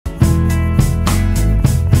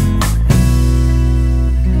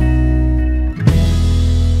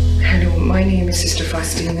is Sister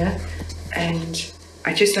Faustina, and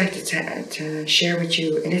I'd just like to share with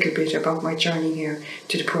you a little bit about my journey here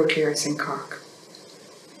to the Poor Clares in Cork.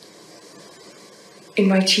 In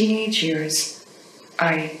my teenage years,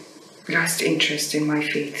 I lost interest in my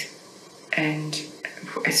faith, and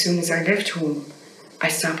as soon as I left home, I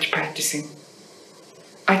stopped practicing.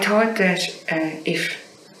 I thought that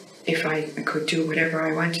if I could do whatever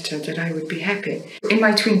I wanted to, that I would be happy. In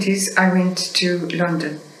my 20s, I went to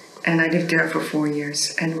London, and I lived there for 4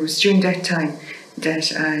 years. And it was during that time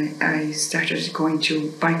that I started going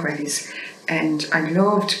to bike rallies. And I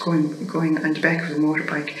loved going on the back of the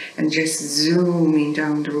motorbike and just zooming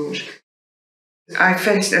down the road. I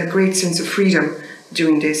felt a great sense of freedom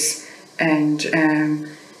doing this. And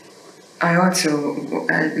I also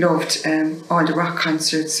loved all the rock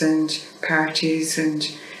concerts and parties,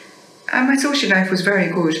 and my social life was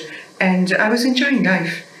very good, and I was enjoying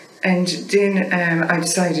life. And then I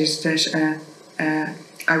decided that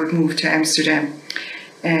I would move to Amsterdam,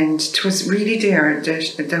 and it was really there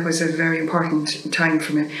that was a very important time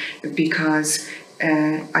for me, because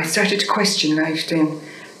I started to question life then.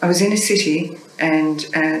 I was in a city, and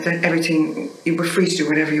that everything, you were free to do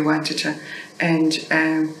whatever you wanted to, and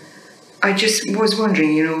I just was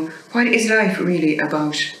wondering, what is life really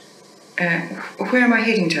about? Where am I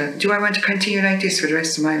heading to? Do I want to continue like this for the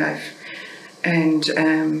rest of my life? And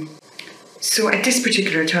so at this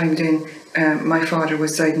particular time then, my father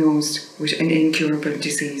was diagnosed with an incurable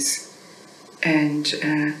disease. And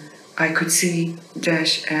I could see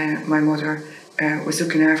that my mother was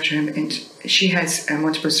looking after him, and she has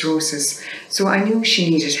multiple sclerosis. So I knew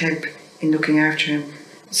she needed help in looking after him.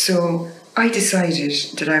 So I decided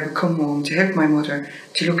that I would come home to help my mother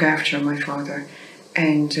to look after my father.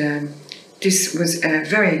 And this was a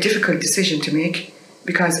very difficult decision to make,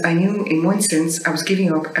 because I knew in one sense I was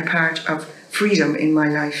giving up a part of freedom in my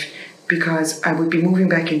life, because I would be moving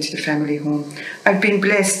back into the family home. I've been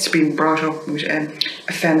blessed to be brought up with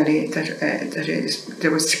a family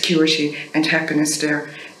there was security and happiness there.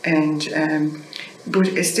 And but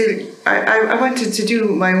still, I wanted to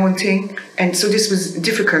do my own thing, and so this was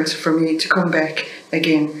difficult for me to come back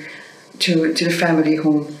again to the family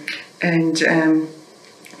home. And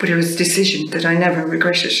but it was a decision that I never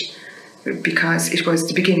regretted, because it was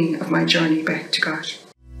the beginning of my journey back to God.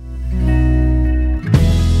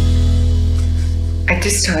 At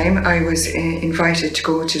this time, I was invited to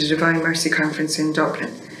go to the Divine Mercy Conference in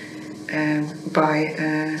Dublin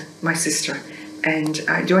by my sister. And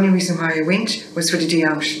the only reason why I went was for the day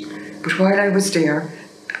out. But while I was there,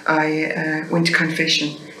 I went to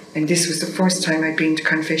confession. And this was the first time I'd been to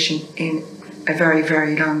confession in a very,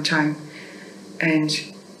 very long time. And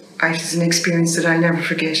it was an experience that I'll never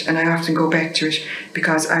forget. And I often go back to it,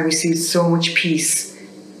 because I received so much peace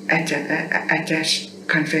at that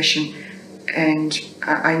confession. And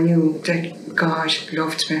I knew that God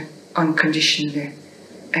loved me unconditionally.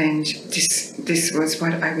 And this was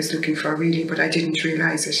what I was looking for, really, but I didn't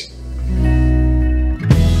realise it.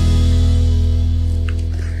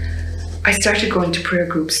 I started going to prayer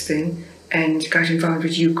groups then, and got involved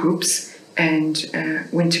with youth groups, and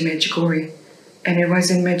went to Medjugorje. And it was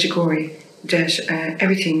in Medjugorje that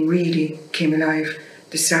everything really came alive.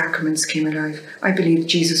 The sacraments came alive. I believe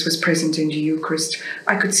Jesus was present in the Eucharist.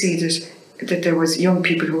 I could see that there was young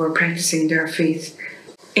people who were practicing their faith.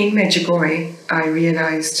 In Medjugorje, I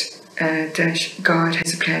realised that God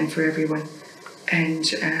has a plan for everyone. And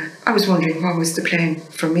I was wondering, what was the plan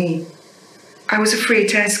for me? I was afraid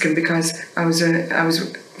to ask him, because I was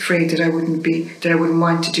afraid that I wouldn't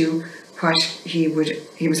want to do what he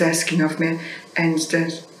was asking of me, and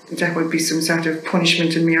that would be some sort of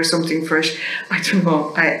punishment in me or something for it. I don't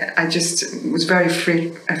know. I just was very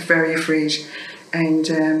afraid.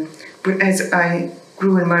 And but as I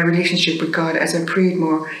grew in my relationship with God, as I prayed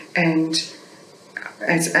more, and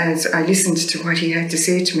as I listened to what he had to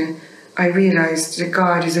say to me, I realised that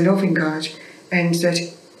God is a loving God, and that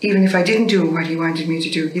even if I didn't do what he wanted me to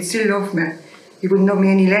do, he'd still love me. He wouldn't love me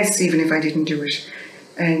any less even if I didn't do it.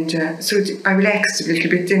 And so I relaxed a little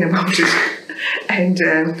bit then about it. And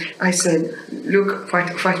I said, look, what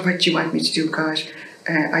do you want me to do, God?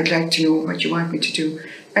 I'd like to know what you want me to do.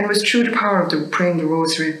 And it was through the power of praying the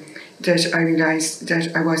rosary that I realised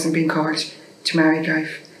that I wasn't being called to married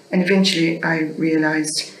life. And eventually I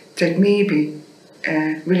realised that maybe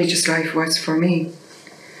religious life was for me.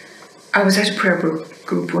 I was at a prayer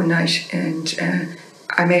group one night, and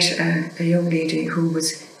I met a young lady who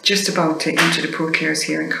was just about to enter the Poor Clares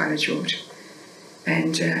here in College Road.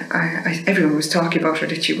 And everyone was talking about her,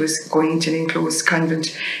 that she was going into an enclosed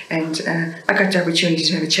convent. And I got the opportunity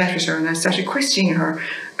to have a chat with her, and I started questioning her.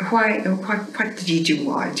 What did you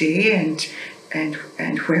do all day? And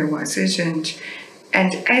and where was it? And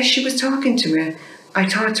as she was talking to me, I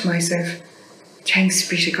thought to myself, thanks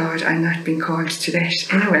be to God, I'm not being called to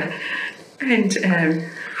that anyway. And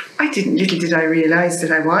little did I realise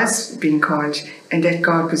that I was being called and that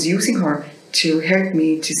God was using her to help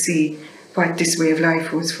me to see what this way of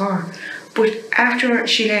life was for. But after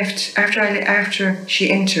she left, after she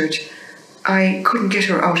entered, I couldn't get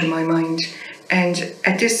her out of my mind. And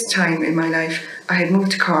at this time in my life, I had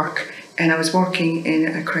moved to Cork and I was working in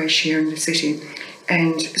a creche here in the city.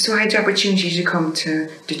 And so I had the opportunity to come to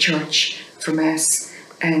the church for Mass.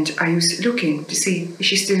 And I was looking to see, is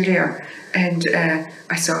she still there? And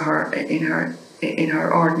I saw her in her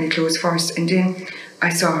ordinary clothes first. And then I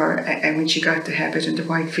saw her when she got the habit and the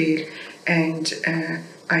white veil. And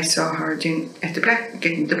I saw her then at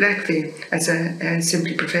getting the black veil as a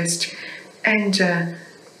simply professed. And I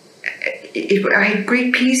had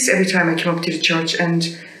great peace every time I came up to the church,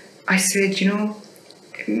 and I said,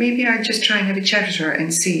 maybe I'll just try and have a chat with her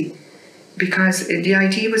and see, because the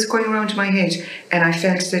idea was going around my head, and I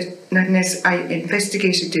felt that not unless I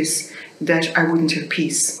investigated this, that I wouldn't have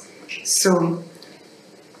peace. So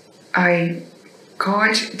I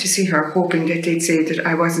called to see her, hoping that they'd say that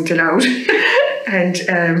I wasn't allowed. And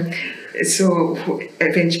so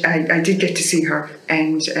eventually I did get to see her,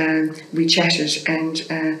 and we chatted,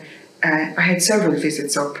 and I had several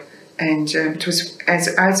visits up, and it was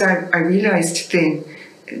as I realised then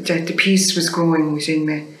that the peace was growing within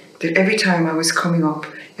me, that every time I was coming up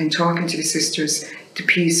and talking to the sisters, the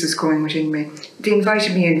peace was growing within me. They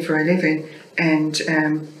invited me in for a living, and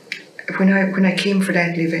when I came for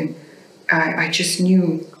that living, I just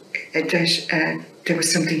knew that there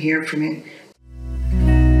was something here for me.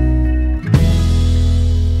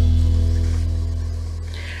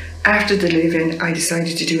 After the living, I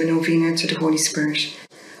decided to do a novena to the Holy Spirit.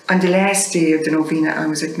 On the last day of the novena, I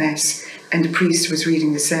was at Mass, and the priest was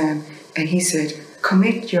reading the psalm, and he said,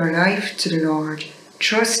 "Commit your life to the Lord,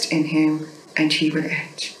 trust in him, and he will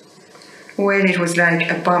act." Well, it was like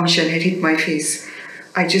a bombshell had hit my face.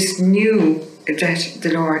 I just knew that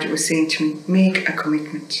the Lord was saying to me, make a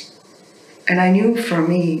commitment. And I knew for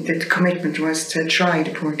me that the commitment was to try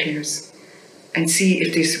the Poor Clares and see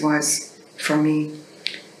if this was for me.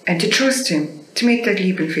 And to trust him, to make that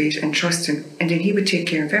leap in faith and trust him, and then he would take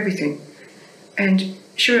care of everything. And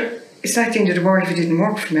sure, it's not the end of the world if it didn't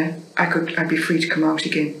work for me. I'd be free to come out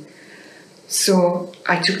again. So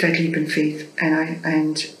I took that leap in faith,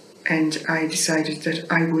 and I decided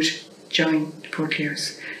that I would join the Poor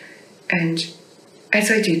Clares. And as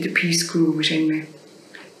I did, the peace grew within me.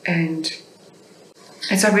 And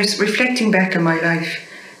as I was reflecting back on my life,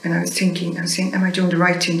 and I was saying, am I doing the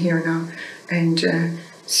right thing here now? And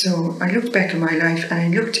so I looked back on my life, and I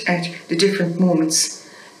looked at the different moments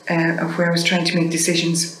of where I was trying to make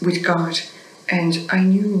decisions with God. And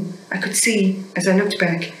I could see, as I looked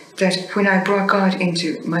back, that when I brought God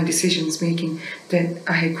into my decisions making, that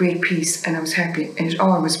I had great peace and I was happy, and it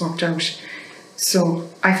always worked out. So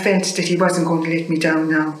I felt that he wasn't going to let me down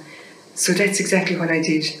now. So that's exactly what I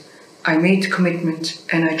did. I made the commitment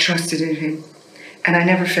and I trusted in him. And I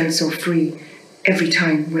never felt so free every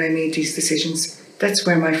time when I made these decisions. That's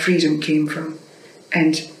where my freedom came from.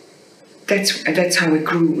 And that's how it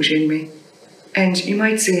grew within me. And you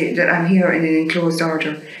might say that I'm here in an enclosed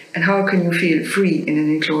order, and how can you feel free in an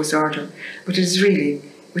enclosed order? But it is really,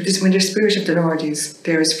 when the Spirit of the Lord is,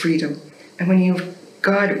 there is freedom. And when you've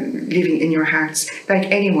God living in your hearts, like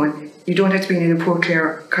anyone, you don't have to be in a Poor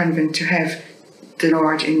Clare convent to have the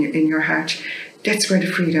Lord in your heart. That's where the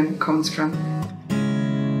freedom comes from.